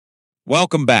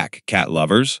Welcome back, cat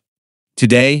lovers.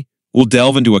 Today, we'll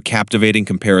delve into a captivating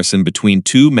comparison between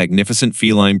two magnificent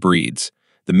feline breeds,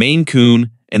 the Maine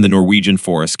Coon and the Norwegian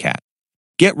Forest Cat.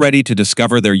 Get ready to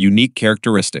discover their unique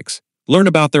characteristics, learn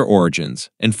about their origins,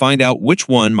 and find out which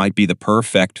one might be the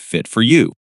perfect fit for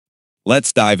you.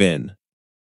 Let's dive in.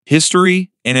 History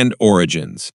and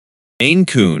origins. Maine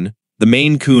Coon. The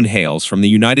Maine Coon hails from the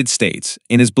United States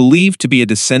and is believed to be a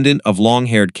descendant of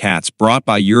long-haired cats brought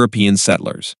by European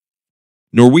settlers.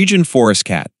 Norwegian Forest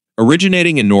Cat.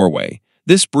 Originating in Norway,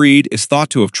 this breed is thought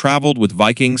to have traveled with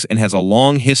Vikings and has a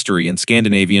long history in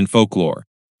Scandinavian folklore.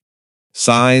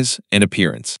 Size and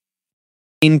appearance.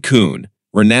 Maine Coon.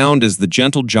 Renowned as the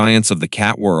gentle giants of the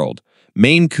cat world,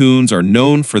 Maine Coons are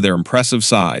known for their impressive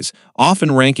size,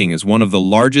 often ranking as one of the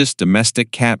largest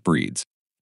domestic cat breeds.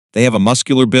 They have a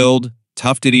muscular build,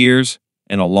 tufted ears,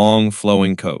 and a long,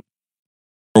 flowing coat.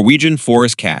 Norwegian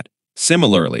Forest Cat.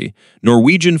 Similarly,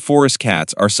 Norwegian Forest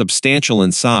Cats are substantial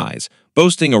in size,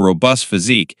 boasting a robust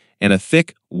physique and a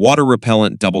thick,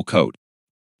 water-repellent double coat.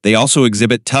 They also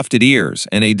exhibit tufted ears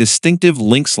and a distinctive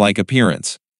lynx-like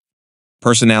appearance.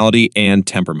 Personality and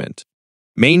temperament.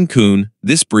 Maine Coon.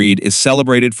 This breed is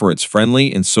celebrated for its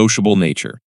friendly and sociable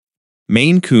nature.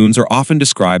 Maine Coons are often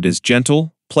described as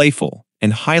gentle, playful,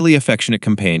 and highly affectionate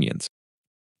companions.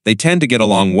 They tend to get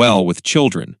along well with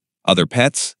children, other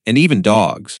pets, and even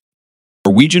dogs.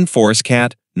 Norwegian Forest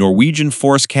Cat. Norwegian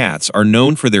Forest Cats are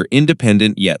known for their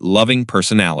independent yet loving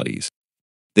personalities.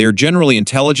 They are generally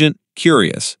intelligent,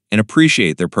 curious, and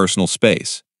appreciate their personal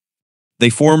space.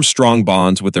 They form strong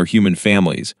bonds with their human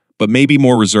families, but may be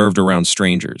more reserved around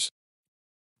strangers.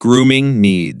 Grooming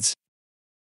needs.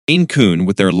 Maine Coon.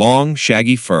 With their long,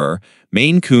 shaggy fur,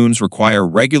 Maine Coons require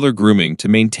regular grooming to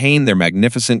maintain their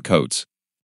magnificent coats.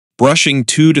 Brushing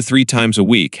 2 to 3 times a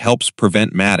week helps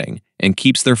prevent matting and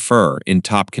keeps their fur in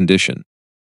top condition.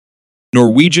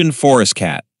 Norwegian Forest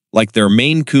Cat. Like their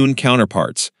Maine Coon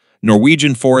counterparts,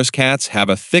 Norwegian Forest Cats have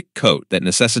a thick coat that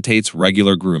necessitates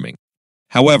regular grooming.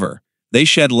 However, they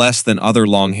shed less than other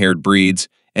long-haired breeds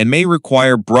and may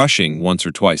require brushing once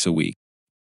or twice a week.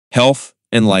 Health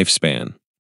and lifespan.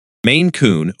 Maine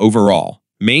Coon. Overall,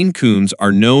 Maine Coons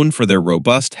are known for their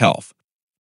robust health.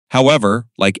 However,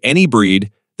 like any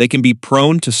breed, they can be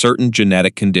prone to certain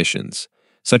genetic conditions,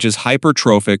 such as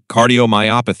hypertrophic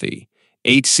cardiomyopathy,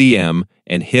 HCM,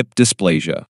 and hip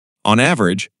dysplasia. On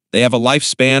average, they have a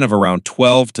lifespan of around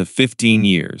 12 to 15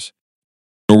 years.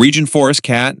 Norwegian Forest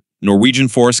Cat. Norwegian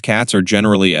Forest Cats are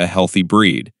generally a healthy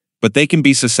breed, but they can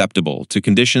be susceptible to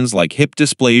conditions like hip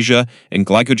dysplasia and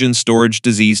glycogen storage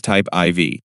disease type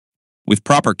IV. With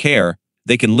proper care,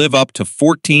 they can live up to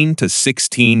 14 to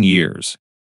 16 years.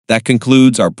 That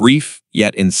concludes our brief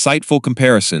yet insightful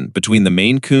comparison between the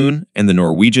Maine Coon and the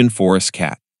Norwegian Forest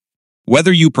Cat.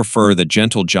 Whether you prefer the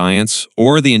gentle giants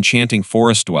or the enchanting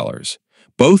forest dwellers,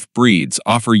 both breeds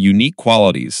offer unique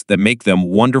qualities that make them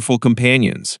wonderful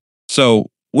companions. So,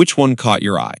 which one caught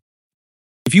your eye?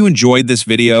 If you enjoyed this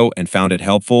video and found it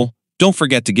helpful, don't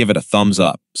forget to give it a thumbs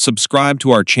up, subscribe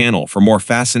to our channel for more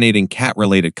fascinating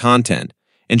cat-related content,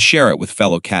 and share it with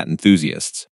fellow cat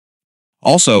enthusiasts.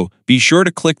 Also, be sure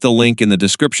to click the link in the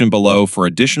description below for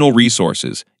additional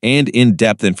resources and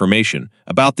in-depth information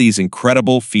about these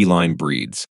incredible feline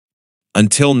breeds.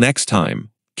 Until next time,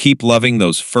 keep loving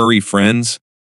those furry friends